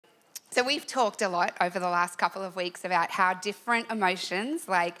So we've talked a lot over the last couple of weeks about how different emotions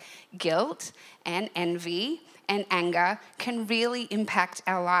like guilt and envy and anger can really impact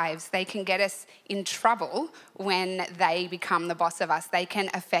our lives. They can get us in trouble when they become the boss of us. They can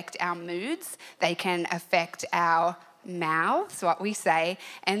affect our moods, they can affect our mouths, what we say,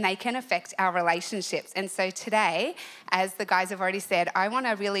 and they can affect our relationships. And so today, as the guys have already said, I want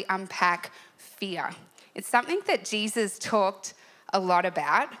to really unpack fear. It's something that Jesus talked a lot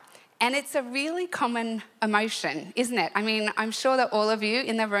about. And it's a really common emotion, isn't it? I mean, I'm sure that all of you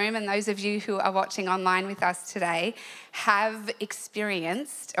in the room and those of you who are watching online with us today have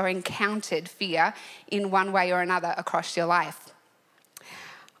experienced or encountered fear in one way or another across your life.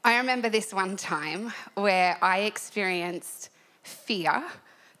 I remember this one time where I experienced fear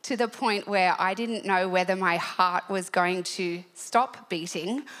to the point where I didn't know whether my heart was going to stop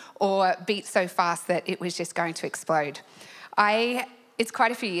beating or beat so fast that it was just going to explode. It's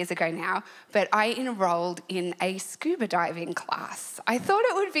quite a few years ago now, but I enrolled in a scuba diving class. I thought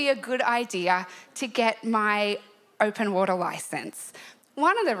it would be a good idea to get my open water license.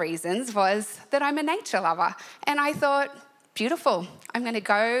 One of the reasons was that I'm a nature lover, and I thought, beautiful, I'm going to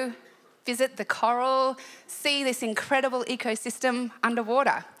go visit the coral, see this incredible ecosystem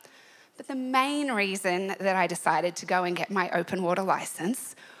underwater. But the main reason that I decided to go and get my open water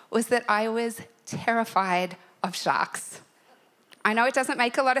license was that I was terrified of sharks. I know it doesn't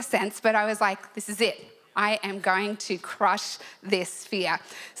make a lot of sense, but I was like, this is it. I am going to crush this fear.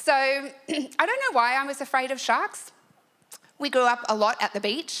 So I don't know why I was afraid of sharks. We grew up a lot at the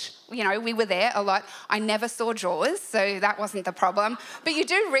beach. You know, we were there a lot. I never saw Jaws, so that wasn't the problem. But you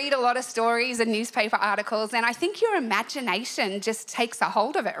do read a lot of stories and newspaper articles, and I think your imagination just takes a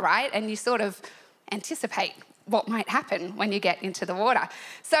hold of it, right? And you sort of anticipate what might happen when you get into the water.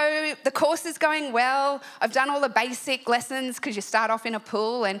 So the course is going well. I've done all the basic lessons because you start off in a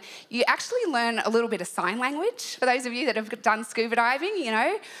pool and you actually learn a little bit of sign language. For those of you that have done scuba diving, you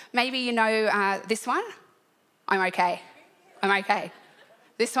know, maybe you know this one. I'm okay. I'm okay.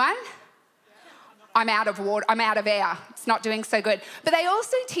 This one. I'm out of water, I'm out of air. It's not doing so good. But they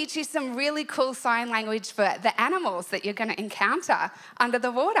also teach you some really cool sign language for the animals that you're going to encounter under the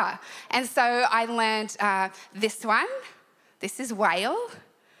water. And so I learned this one, this is whale,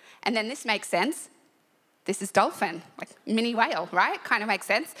 and then this makes sense. This is dolphin, like mini whale, right? Kind of makes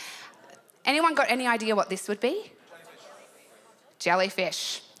sense. Anyone got any idea what this would be?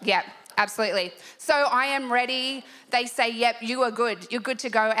 Jellyfish. Yep. Absolutely. So I am ready. They say, yep, you are good. You're good to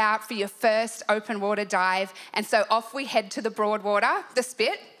go out for your first open water dive. And so off we head to the broad water, the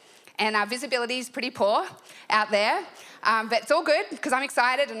spit, and our visibility is pretty poor out there. But it's all good because I'm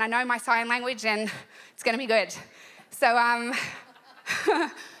excited and I know my sign language and it's going to be good. So I've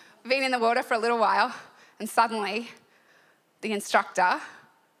been in the water for a little while and suddenly the instructor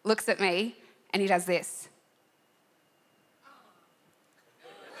looks at me and he does this.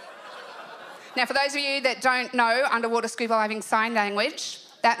 Now, for those of you that don't know underwater scuba diving sign language,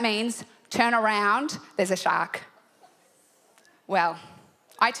 that means turn around, there's a shark. Well,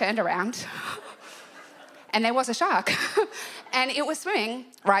 I turned around and there was a shark and it was swimming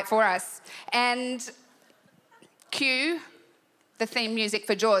right for us. And cue the theme music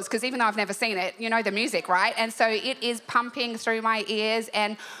for Jaws, because even though I've never seen it, you know the music, right? And so it is pumping through my ears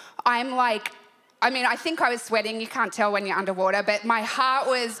and I'm like, I think I was sweating. You can't tell when you're underwater, but my heart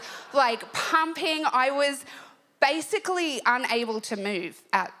was like pumping. I was basically unable to move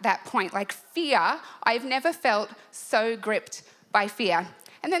at that point. Like fear, I've never felt so gripped by fear.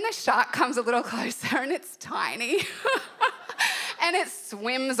 And then the shark comes a little closer and it's tiny. And it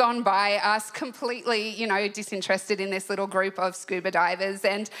swims on by us completely, you know, disinterested in this little group of scuba divers.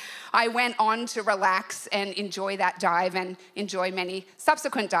 And I went on to relax and enjoy that dive and enjoy many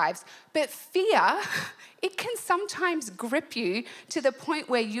subsequent dives. But fear, it can sometimes grip you to the point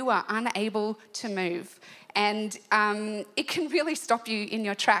where you are unable to move. And it can really stop you in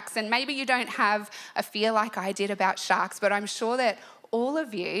your tracks. And maybe you don't have a fear like I did about sharks, but I'm sure that all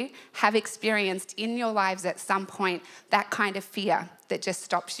of you have experienced in your lives at some point that kind of fear that just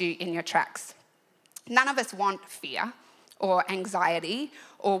stops you in your tracks. None of us want fear or anxiety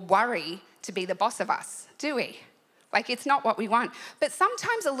or worry to be the boss of us, do we? Like, it's not what we want. But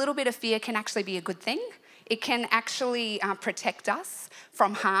sometimes a little bit of fear can actually be a good thing. It can actually protect us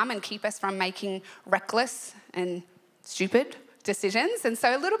from harm and keep us from making reckless and stupid decisions. And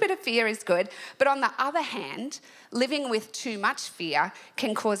so a little bit of fear is good. But on the other hand, living with too much fear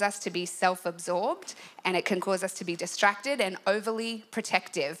can cause us to be self-absorbed and it can cause us to be distracted and overly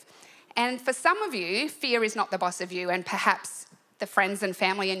protective. And for some of you, fear is not the boss of you, and perhaps the friends and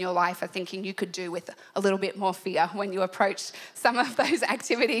family in your life are thinking you could do with a little bit more fear when you approach some of those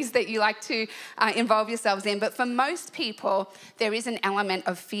activities that you like to involve yourselves in. But for most people, there is an element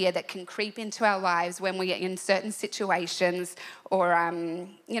of fear that can creep into our lives when we are in certain situations or,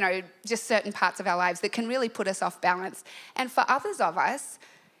 just certain parts of our lives that can really put us off balance. And for others of us,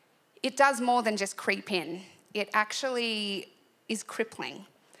 it does more than just creep in. It actually is crippling,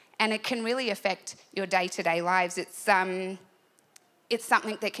 and it can really affect your day-to-day lives. It's something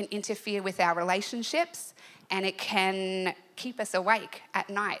that can interfere with our relationships, and it can keep us awake at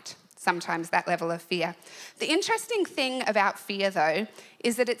night, sometimes that level of fear. The interesting thing about fear, though,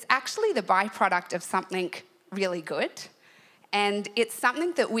 is that it's actually the byproduct of something really good, and it's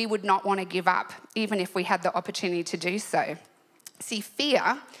something that we would not want to give up, even if we had the opportunity to do so. See,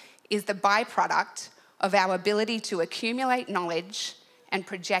 fear is the byproduct of our ability to accumulate knowledge and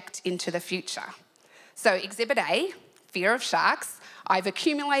project into the future. So Exhibit A, fear of sharks. I've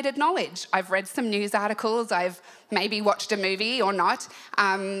accumulated knowledge. I've read some news articles. I've maybe watched a movie or not.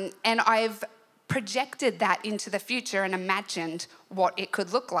 And I've projected that into the future and imagined what it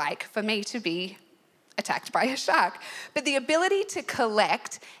could look like for me to be attacked by a shark. But the ability to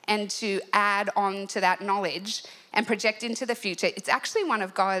collect and to add on to that knowledge and project into the future, it's actually one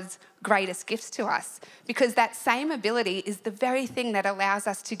of God's greatest gifts to us, because that same ability is the very thing that allows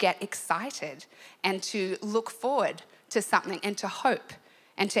us to get excited and to look forward to something and to hope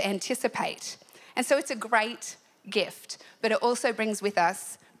and to anticipate. And so it's a great gift, but it also brings with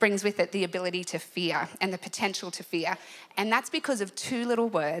it the ability to fear and the potential to fear. And that's because of two little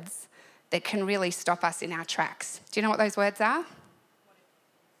words that can really stop us in our tracks. Do you know what those words are?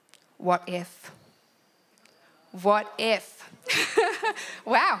 What if? What if?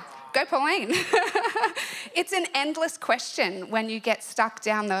 Wow, go Pauline. It's an endless question when you get stuck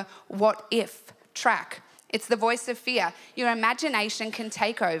down the what if track. It's the voice of fear. Your imagination can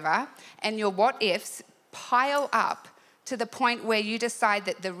take over and your what ifs pile up to the point where you decide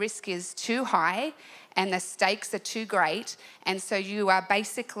that the risk is too high and the stakes are too great, and so you are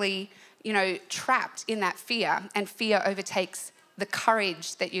basically, trapped in that fear, and fear overtakes the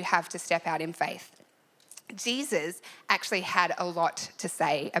courage that you have to step out in faith. Jesus actually had a lot to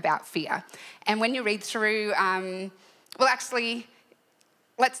say about fear. And when you read through,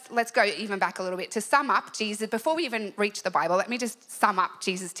 let's go even back a little bit. To sum up Jesus, before we even reach the Bible, let me just sum up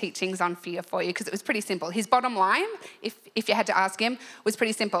Jesus' teachings on fear for you, because it was pretty simple. His bottom line, if you had to ask him, was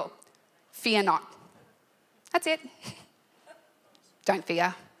pretty simple. Fear not. That's it. Don't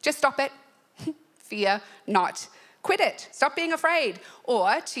fear. Just stop it. Fear not. Quit it. Stop being afraid.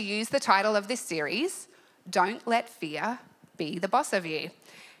 Or, to use the title of this series, don't let fear be the boss of you.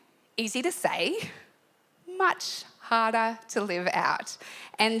 Easy to say, much harder to live out.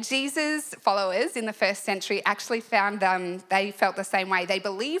 And Jesus' followers in the first century actually found they felt the same way. They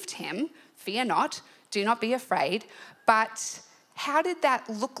believed him, fear not, do not be afraid. But how did that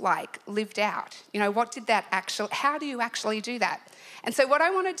look like lived out? How do you actually do that? And so what I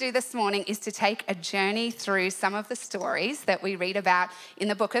want to do this morning is to take a journey through some of the stories that we read about in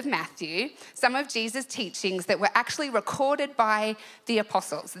the book of Matthew, some of Jesus' teachings that were actually recorded by the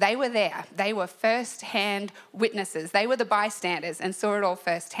apostles. They were there. They were first-hand witnesses. They were the bystanders and saw it all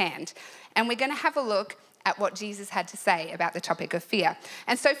firsthand. And we're going to have a look at what Jesus had to say about the topic of fear.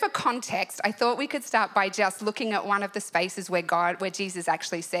 And so for context, I thought we could start by just looking at one of the spaces where Jesus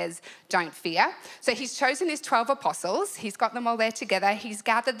actually says, don't fear. So he's chosen his 12 apostles. He's got them all there together. He's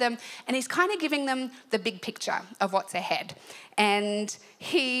gathered them, and he's kind of giving them the big picture of what's ahead. And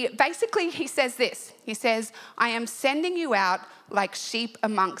he says this. He says, I am sending you out like sheep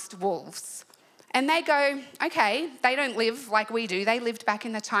amongst wolves. And they go, okay, they don't live like we do. They lived back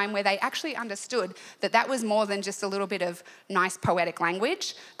in the time where they actually understood that that was more than just a little bit of nice poetic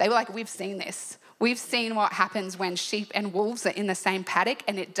language. They were like, we've seen this. We've seen what happens when sheep and wolves are in the same paddock,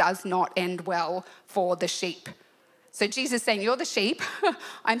 and it does not end well for the sheep. So Jesus is saying, you're the sheep.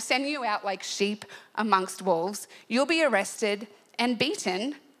 I'm sending you out like sheep amongst wolves. You'll be arrested and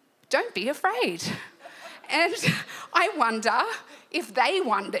beaten. Don't be afraid. And I wonder if they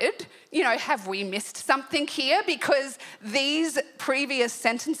wondered, have we missed something here? Because these previous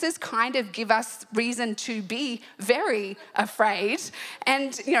sentences kind of give us reason to be very afraid.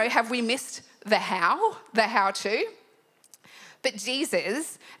 And, have we missed the how-to? But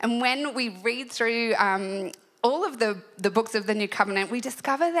Jesus, and when we read through all of the books of the New Covenant, we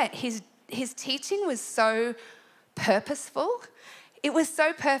discover that his teaching was so purposeful. It was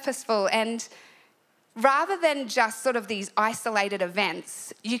so purposeful, and rather than just sort of these isolated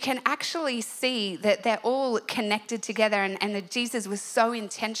events, you can actually see that they're all connected together, and that Jesus was so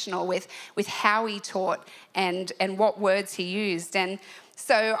intentional with how he taught and what words he used. And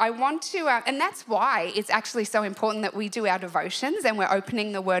so I want to, and that's why it's actually so important that we do our devotions and we're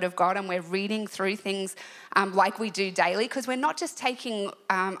opening the Word of God and we're reading through things like we do daily, because we're not just taking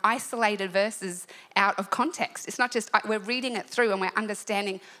isolated verses out of context. It's not just, we're reading it through and we're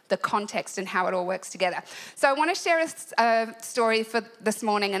understanding the context and how it all works together. So I want to share a story for this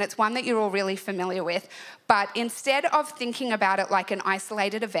morning, and it's one that you're all really familiar with. But instead of thinking about it like an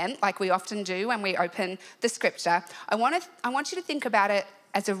isolated event, like we often do when we open the scripture, I want you to think about it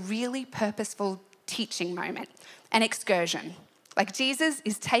as a really purposeful teaching moment, an excursion. Like Jesus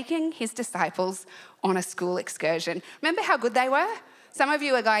is taking his disciples on a school excursion. Remember how good they were? Some of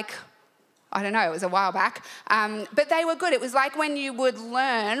you are like, I don't know, it was a while back, but they were good. It was like when you would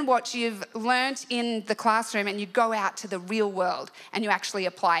learn what you've learnt in the classroom and you go out to the real world and you actually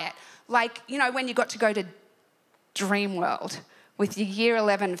apply it. Like, you know, when you got to go to Dream World with your year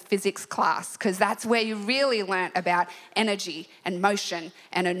 11 physics class, because that's where you really learnt about energy and motion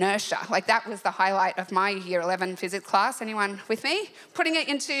and inertia. Like that was the highlight of my year 11 physics class. Anyone with me? Putting it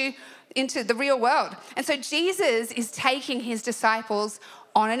into the real world. And so Jesus is taking his disciples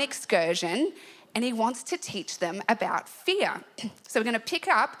on an excursion, and he wants to teach them about fear. So we're going to pick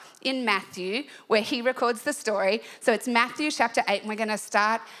up in Matthew, where he records the story. So it's Matthew chapter 8, and we're going to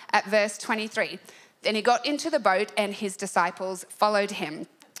start at verse 23. Then he got into the boat and his disciples followed him.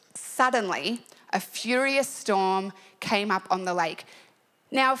 Suddenly, a furious storm came up on the lake.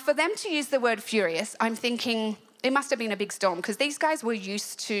 Now, for them to use the word furious, I'm thinking it must have been a big storm, because these guys were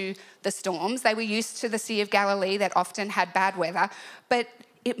used to the storms. They were used to the Sea of Galilee that often had bad weather. But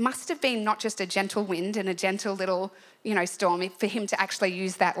it must have been not just a gentle wind and a gentle little, storm for him to actually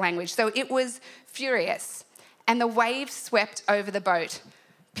use that language. So it was furious. And the waves swept over the boat.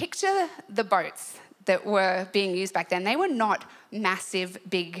 Picture the boats that were being used back then. They were not massive,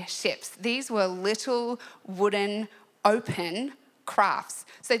 big ships. These were little wooden, open crafts.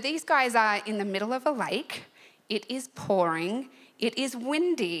 So these guys are in the middle of a lake. It is pouring. It is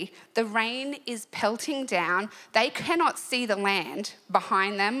windy. The rain is pelting down. They cannot see the land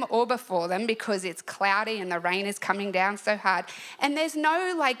behind them or before them because it's cloudy and the rain is coming down so hard. And there's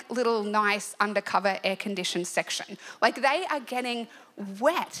no little nice undercover air-conditioned section. They are getting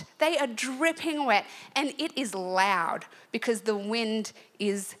wet. They are dripping wet, and it is loud because the wind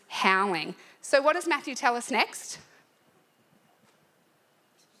is howling. So what does Matthew tell us next?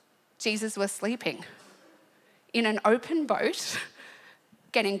 Jesus was sleeping in an open boat,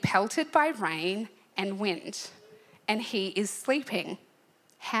 getting pelted by rain and wind, and he is sleeping.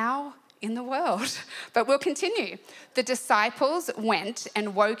 How in the world? But we'll continue. The disciples went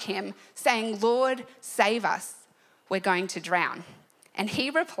and woke him, saying, "Lord, save us. We're going to drown." And he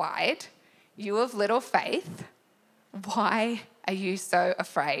replied, "You of little faith, why are you so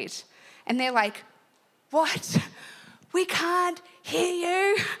afraid?" And they're like, "What? We can't hear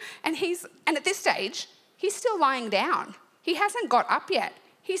you." And at this stage, he's still lying down. He hasn't got up yet.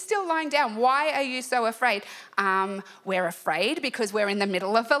 He's still lying down. "Why are you so afraid?" We're afraid because we're in the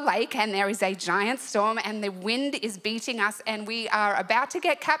middle of a lake and there is a giant storm and the wind is beating us and we are about to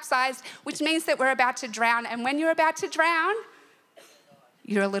get capsized, which means that we're about to drown. And when you're about to drown,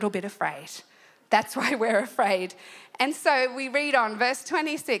 you're a little bit afraid. That's why we're afraid. And so we read on, verse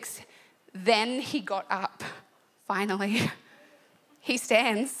 26, then he got up. Finally, he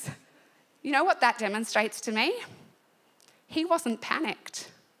stands. You know what that demonstrates to me? He wasn't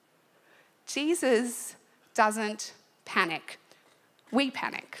panicked. Jesus doesn't panic. We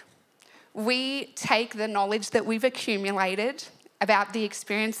panic. We take the knowledge that we've accumulated about the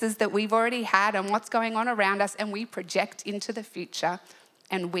experiences that we've already had and what's going on around us, and we project into the future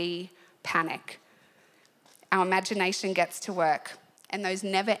and we panic. Our imagination gets to work, and those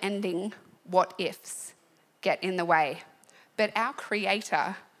never-ending what-ifs get in the way. But our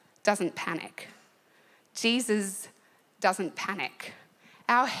Creator doesn't panic. Jesus doesn't panic.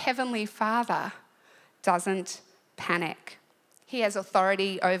 Our Heavenly Father doesn't panic. He has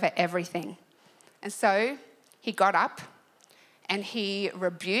authority over everything. And so he got up and he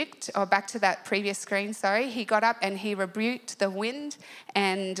rebuked, back to that previous screen, he got up and he rebuked the wind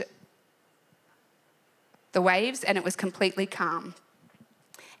and the waves, and it was completely calm.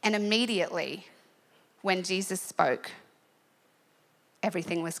 And immediately, when Jesus spoke,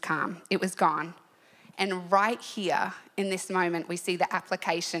 everything was calm. It was gone. And right here, in this moment, we see the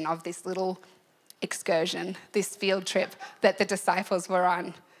application of this little excursion, this field trip that the disciples were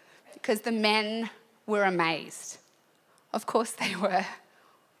on, because the men were amazed. Of course they were.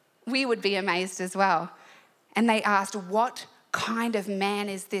 we would be amazed as well. And they asked, what kind of man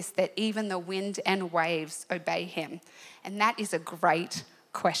is this that even the wind and waves obey him? And that is a great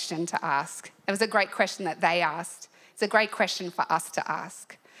question to ask. It was a great question that they asked. It's a great question for us to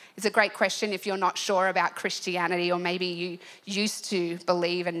ask. It's a great question if you're not sure about Christianity, or maybe you used to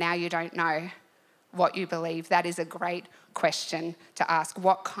believe and now you don't know what you believe. That is a great question to ask.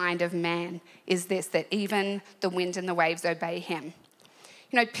 What kind of man is this that even the wind and the waves obey him?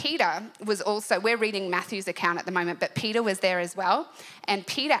 You know, Peter was also, we're reading Matthew's account at the moment, but Peter was there as well. And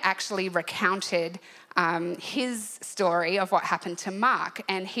Peter actually recounted his story of what happened to Mark.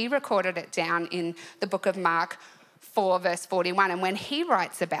 And he recorded it down in the book of Mark 4, verse 41. And when he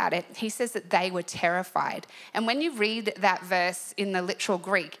writes about it, he says that they were terrified. And when you read that verse in the literal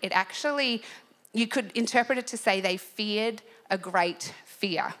Greek, it actually, you could interpret it to say they feared a great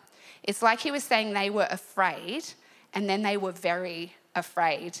fear. It's like he was saying they were afraid, and then they were very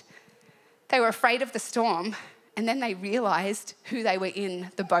afraid. They were afraid of the storm, and then they realized who they were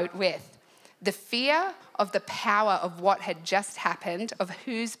in the boat with. The fear of the power of what had just happened, of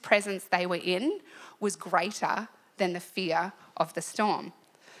whose presence they were in, was greater than the fear of the storm.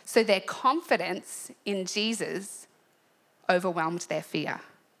 So their confidence in Jesus overwhelmed their fear.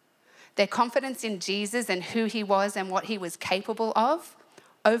 Their confidence in Jesus and who he was and what he was capable of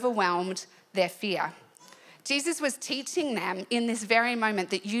overwhelmed their fear. Jesus was teaching them in this very moment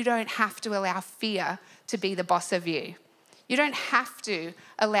that you don't have to allow fear to be the boss of you. You don't have to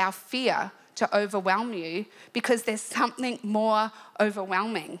allow fear to overwhelm you, because there's something more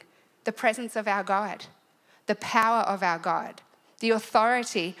overwhelming. The presence of our God, the power of our God, the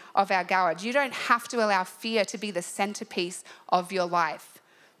authority of our God. You don't have to allow fear to be the centerpiece of your life,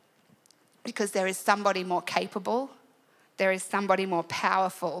 because there is somebody more capable, there is somebody more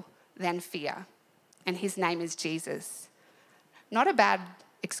powerful than fear. And his name is Jesus. Not a bad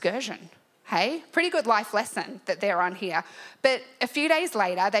excursion, hey? Pretty good life lesson that they're on here. But a few days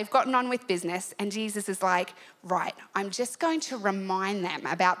later, they've gotten on with business, and Jesus is like, right, I'm just going to remind them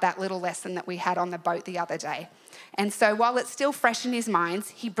about that little lesson that we had on the boat the other day. And so while it's still fresh in his minds,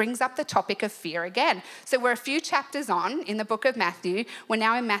 he brings up the topic of fear again. So we're a few chapters on in the book of Matthew. We're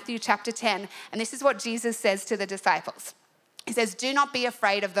now in Matthew chapter 10, and this is what Jesus says to the disciples. He says, do not be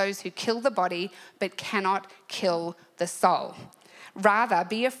afraid of those who kill the body but cannot kill the soul. Rather,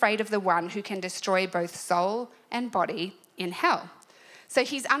 be afraid of the one who can destroy both soul and body in hell. So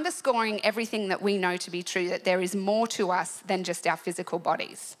he's underscoring everything that we know to be true, that there is more to us than just our physical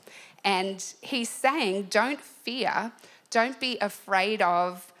bodies. And he's saying, don't fear, don't be afraid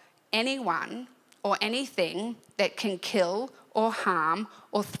of anyone or anything that can kill or harm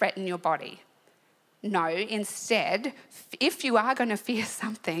or threaten your body. No, instead, if you are going to fear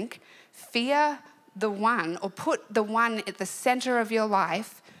something, fear the one, or put the one at the center of your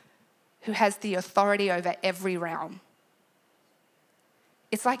life who has the authority over every realm.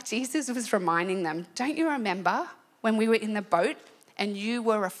 It's like Jesus was reminding them, don't you remember when we were in the boat and you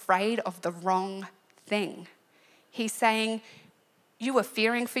were afraid of the wrong thing? He's saying you were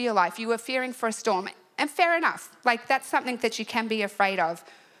fearing for your life, you were fearing for a storm, and fair enough, like that's something that you can be afraid of.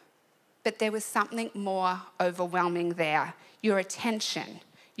 But there was something more overwhelming there. Your attention,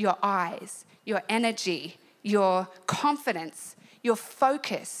 your eyes, your energy, your confidence, your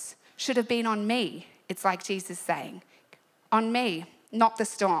focus should have been on me. It's like Jesus saying, on me, not the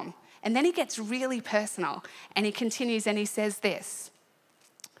storm. And then he gets really personal and he continues and he says this,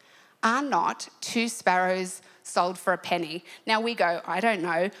 are not 2 sparrows sold for a penny? Now we go, I don't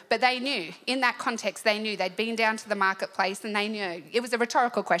know, but they knew. In that context, they knew. They'd been down to the marketplace and they knew. It was a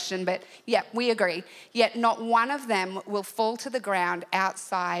rhetorical question, but yeah, we agree. Yet not one of them will fall to the ground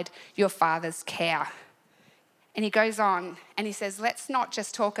outside your Father's care. And he goes on and he says, let's not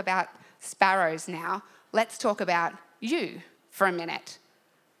just talk about sparrows now. Let's talk about you for a minute.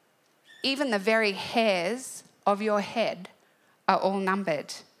 Even the very hairs of your head are all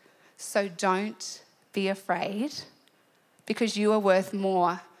numbered. So don't be afraid, because you are worth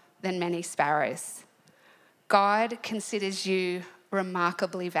more than many sparrows. God considers you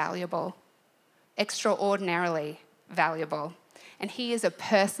remarkably valuable, extraordinarily valuable. And he is a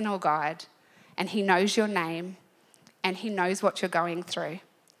personal God, and he knows your name, and he knows what you're going through,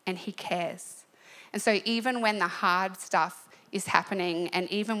 and he cares. And so even when the hard stuff is happening, and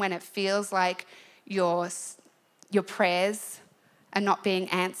even when it feels like your prayers are not being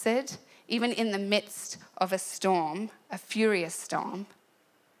answered, even in the midst of a storm, a furious storm,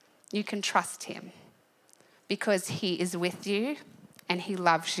 you can trust him, because he is with you and he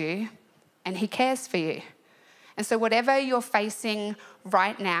loves you and he cares for you. And so whatever you're facing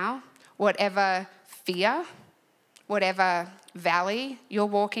right now, whatever fear, whatever valley you're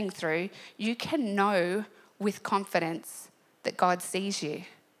walking through, you can know with confidence that God sees you,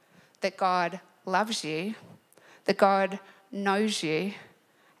 that God loves you, that God knows you,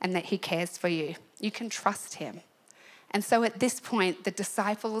 and that he cares for you. You can trust him. And so at this point, the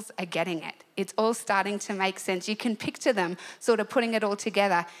disciples are getting it. It's all starting to make sense. You can picture them sort of putting it all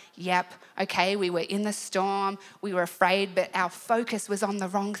together. Yep, okay, we were in the storm, we were afraid, but our focus was on the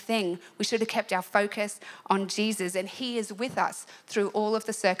wrong thing. We should have kept our focus on Jesus, and he is with us through all of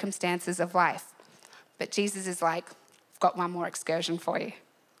the circumstances of life. But Jesus is like, I've got one more excursion for you.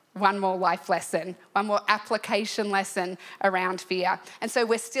 One more life lesson, one more application lesson around fear. And so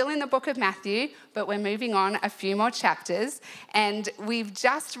we're still in the book of Matthew, but we're moving on a few more chapters. And we've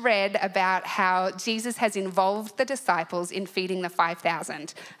just read about how Jesus has involved the disciples in feeding the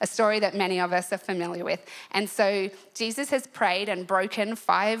 5,000, a story that many of us are familiar with. And so Jesus has prayed and broken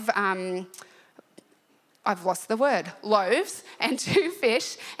loaves and 2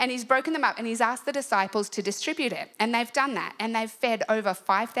 fish, and he's broken them up and he's asked the disciples to distribute it. And they've done that, and they've fed over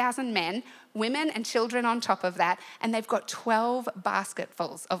 5,000 men, women and children on top of that, and they've got 12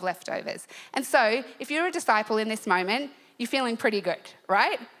 basketfuls of leftovers. And so if you're a disciple in this moment, you're feeling pretty good,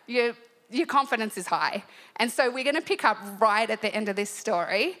 right? Your confidence is high. And so we're going to pick up right at the end of this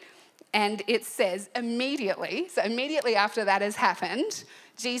story, and it says immediately after that has happened,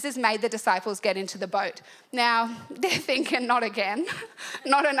 Jesus made the disciples get into the boat. Now, they're thinking, not again,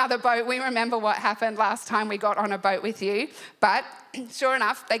 not another boat. We remember what happened last time we got on a boat with you. But sure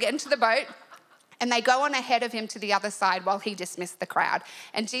enough, they get into the boat and they go on ahead of him to the other side while he dismissed the crowd.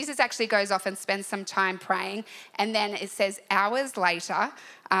 And Jesus actually goes off and spends some time praying. And then it says hours later,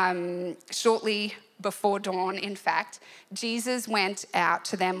 shortly before dawn, in fact, Jesus went out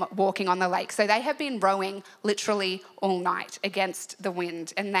to them walking on the lake. So they have been rowing literally all night against the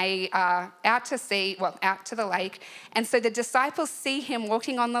wind, and they are out to sea, out to the lake. And so the disciples see him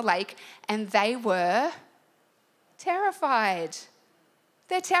walking on the lake, and they were terrified.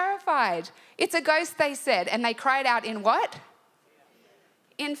 They're terrified. It's a ghost, they said, and they cried out in what?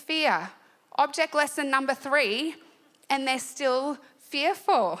 In fear. Object lesson number 3, and they're still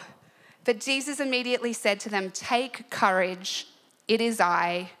fearful. But Jesus immediately said to them, "Take courage, it is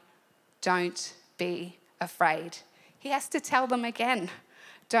I, don't be afraid." He has to tell them again,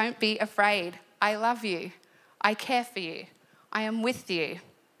 don't be afraid. I love you. I care for you. I am with you.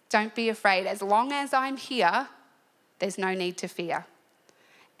 Don't be afraid. As long as I'm here, there's no need to fear.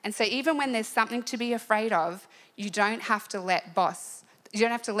 And so even when there's something to be afraid of, you don't have to let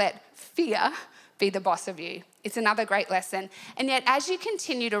fear be the boss of you. It's another great lesson. And yet, as you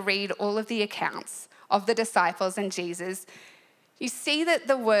continue to read all of the accounts of the disciples and Jesus, you see that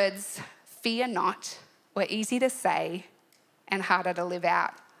the words "fear not" were easy to say and harder to live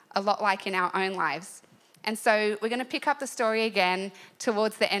out, a lot like in our own lives. And so we're going to pick up the story again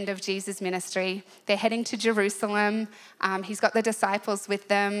towards the end of Jesus' ministry. They're heading to Jerusalem. He's got the disciples with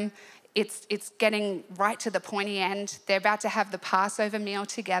them. It's getting right to the pointy end. They're about to have the Passover meal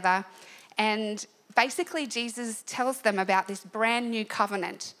together. And basically, Jesus tells them about this brand new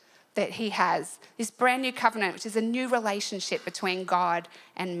covenant that he has, this brand new covenant, which is a new relationship between God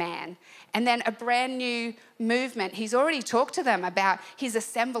and man. And then a brand new movement. He's already talked to them about his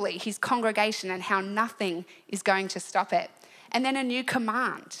assembly, his congregation, and how nothing is going to stop it. And then a new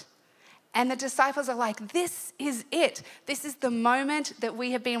command. And the disciples are like, this is it. This is the moment that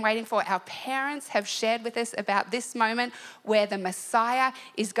we have been waiting for. Our parents have shared with us about this moment where the Messiah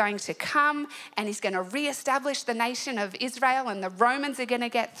is going to come and he's going to reestablish the nation of Israel, and the Romans are going to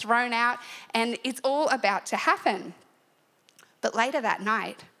get thrown out, and it's all about to happen. But later that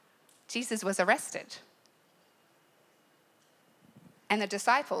night, Jesus was arrested. And the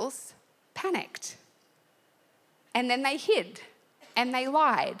disciples panicked. And then they hid and they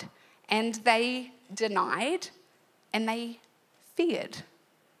lied. And they denied, and they feared.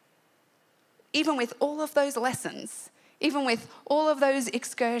 Even with all of those lessons, even with all of those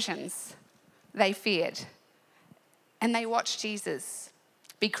excursions, they feared. And they watched Jesus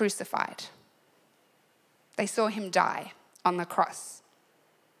be crucified. They saw him die on the cross.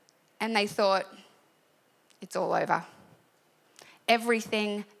 And they thought, it's all over.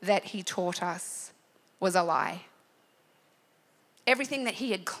 Everything that he taught us was a lie. Everything that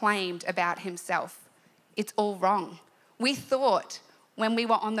he had claimed about himself, it's all wrong. We thought when we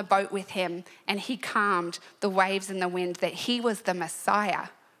were on the boat with him and he calmed the waves and the wind that he was the Messiah,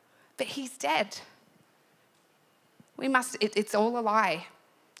 but he's dead. It's all a lie.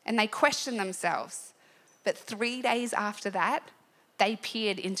 And they questioned themselves. But 3 days after that, they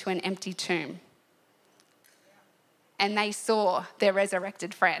peered into an empty tomb. And they saw their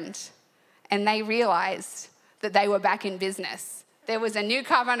resurrected friend. And they realized that they were back in business. There was a new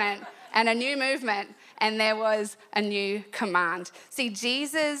covenant and a new movement, and there was a new command. See,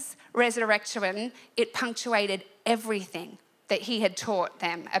 Jesus' resurrection, it punctuated everything that he had taught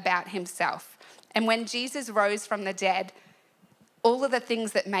them about himself. And when Jesus rose from the dead, all of the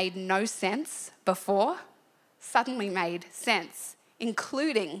things that made no sense before suddenly made sense,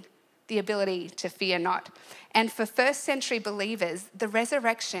 including the ability to fear not. And for first century believers, the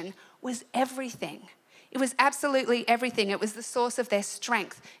resurrection was everything. It was absolutely everything. It was the source of their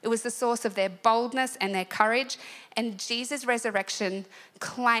strength. It was the source of their boldness and their courage. And Jesus' resurrection,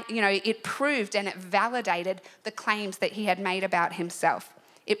 it proved and it validated the claims that he had made about himself.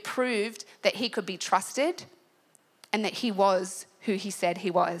 It proved that he could be trusted and that he was who he said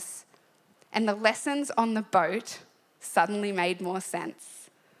he was. And the lessons on the boat suddenly made more sense.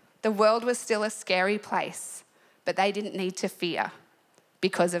 The world was still a scary place, but they didn't need to fear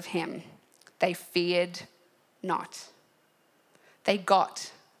because of him. They feared not. They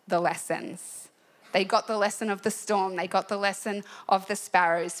got the lessons. They got the lesson of the storm. They got the lesson of the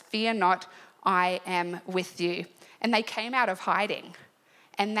sparrows. Fear not, I am with you. And they came out of hiding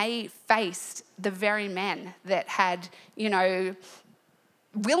and they faced the very men that had,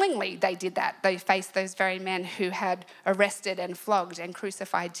 willingly they did that. They faced those very men who had arrested and flogged and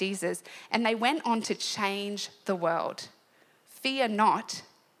crucified Jesus. And they went on to change the world. Fear not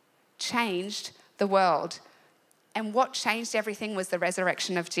changed the world. And what changed everything was the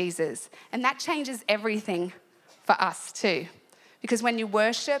resurrection of Jesus. And that changes everything for us too. Because when you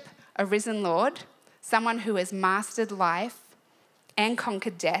worship a risen Lord, someone who has mastered life and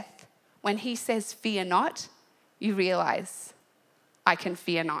conquered death, when he says fear not, you realize, I can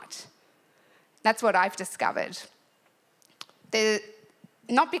fear not. That's what I've discovered.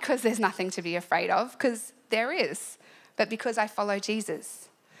 Not because there's nothing to be afraid of, because there is, but because I follow Jesus.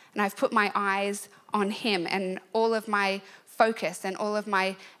 And I've put my eyes on him, and all of my focus and all of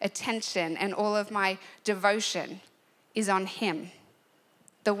my attention and all of my devotion is on him,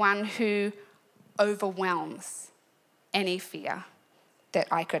 the one who overwhelms any fear that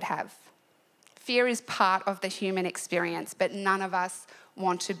I could have. Fear is part of the human experience, but none of us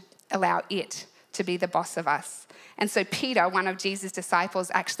want to allow it to be the boss of us. And so Peter, one of Jesus' disciples,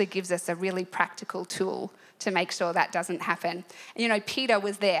 actually gives us a really practical tool to make sure that doesn't happen. And Peter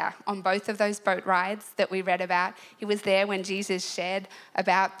was there on both of those boat rides that we read about. He was there when Jesus shared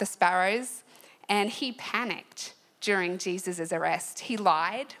about the sparrows, and he panicked during Jesus' arrest. He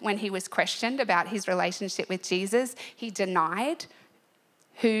lied when he was questioned about his relationship with Jesus. He denied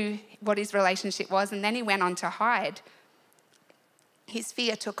what his relationship was, and then he went on to hide. His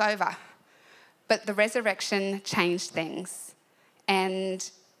fear took over. But the resurrection changed things. And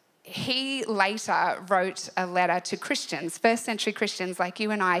he later wrote a letter to Christians, first century Christians like you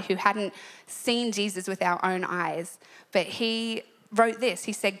and I, who hadn't seen Jesus with our own eyes. But he wrote this.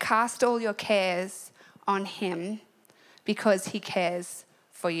 He said, cast all your cares on him because he cares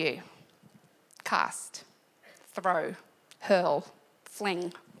for you. Cast, throw, hurl,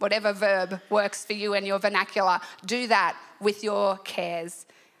 fling, whatever verb works for you in your vernacular. Do that with your cares.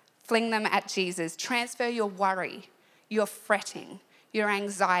 Fling them at Jesus. Transfer your worry, your fretting, your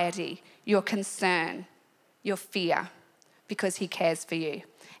anxiety, your concern, your fear, because he cares for you.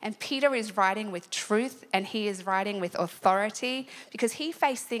 And Peter is writing with truth, and he is writing with authority, because he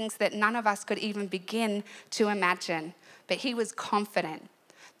faced things that none of us could even begin to imagine. But he was confident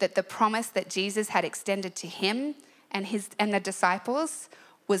that the promise that Jesus had extended to him and the disciples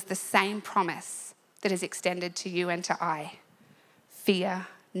was the same promise that is extended to you and to I. Fear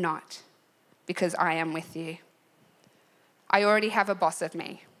not, because I am with you. I already have a boss of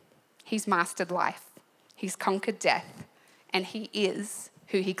me. He's mastered life. He's conquered death, and he is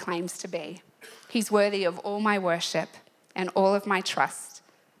who he claims to be. He's worthy of all my worship and all of my trust,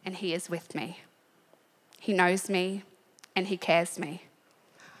 and he is with me. He knows me, and he cares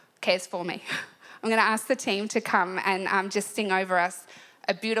for me. I'm going to ask the team to come and just sing over us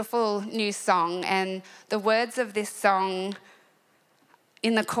a beautiful new song. And the words of this song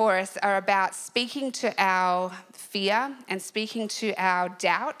in the chorus are about speaking to our fear and speaking to our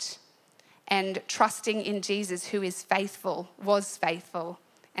doubt and trusting in Jesus, who is faithful, was faithful,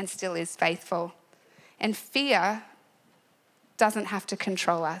 and still is faithful. And fear doesn't have to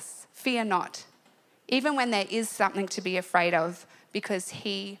control us. Fear not, even when there is something to be afraid of, because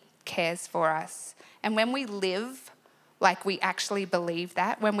he cares for us. And when we live like we actually believe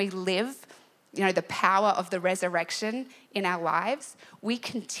that, when we live the power of the resurrection in our lives, we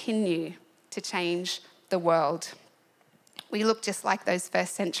continue to change the world. We look just like those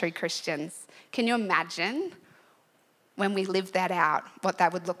first century Christians. Can you imagine when we live that out, what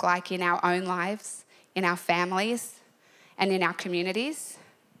that would look like in our own lives, in our families, and in our communities.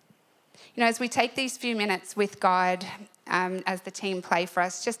 You know, as we take these few minutes with God, as the team play for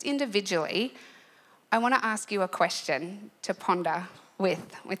us, just individually, I want to ask you a question to ponder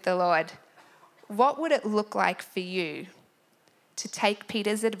with the Lord. What would it look like for you to take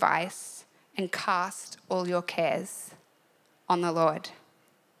Peter's advice and cast all your cares on the Lord?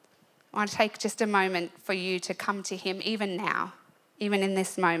 I want to take just a moment for you to come to him even now, even in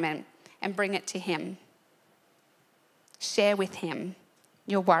this moment, and bring it to him. Share with him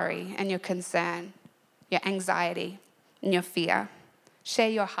your worry and your concern, your anxiety and your fear. Share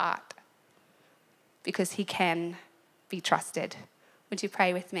your heart, because he can be trusted. Would you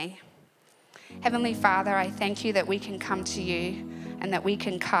pray with me? Heavenly Father, I thank you that we can come to you and that we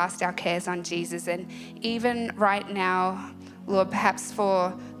can cast our cares on Jesus. And even right now, Lord, perhaps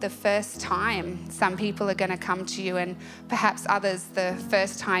for the first time, some people are going to come to you, and perhaps others the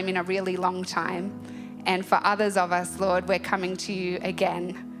first time in a really long time. And for others of us, Lord, we're coming to you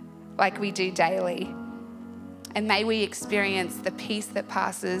again like we do daily. And may we experience the peace that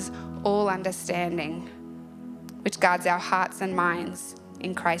passes all understanding, which guards our hearts and minds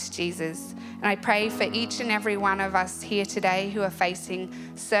in Christ Jesus. And I pray for each and every one of us here today who are facing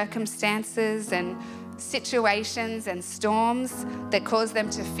circumstances and situations and storms that cause them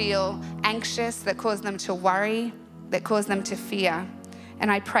to feel anxious, that cause them to worry, that cause them to fear.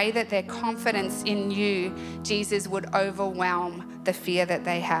 And I pray that their confidence in you, Jesus, would overwhelm the fear that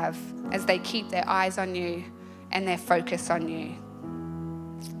they have as they keep their eyes on you and their focus on you.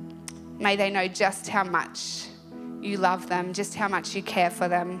 May they know just how much you love them, just how much you care for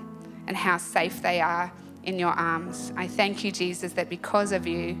them, and how safe they are in your arms. I thank you, Jesus, that because of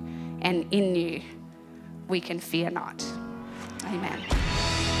you and in you, we can fear not. Amen.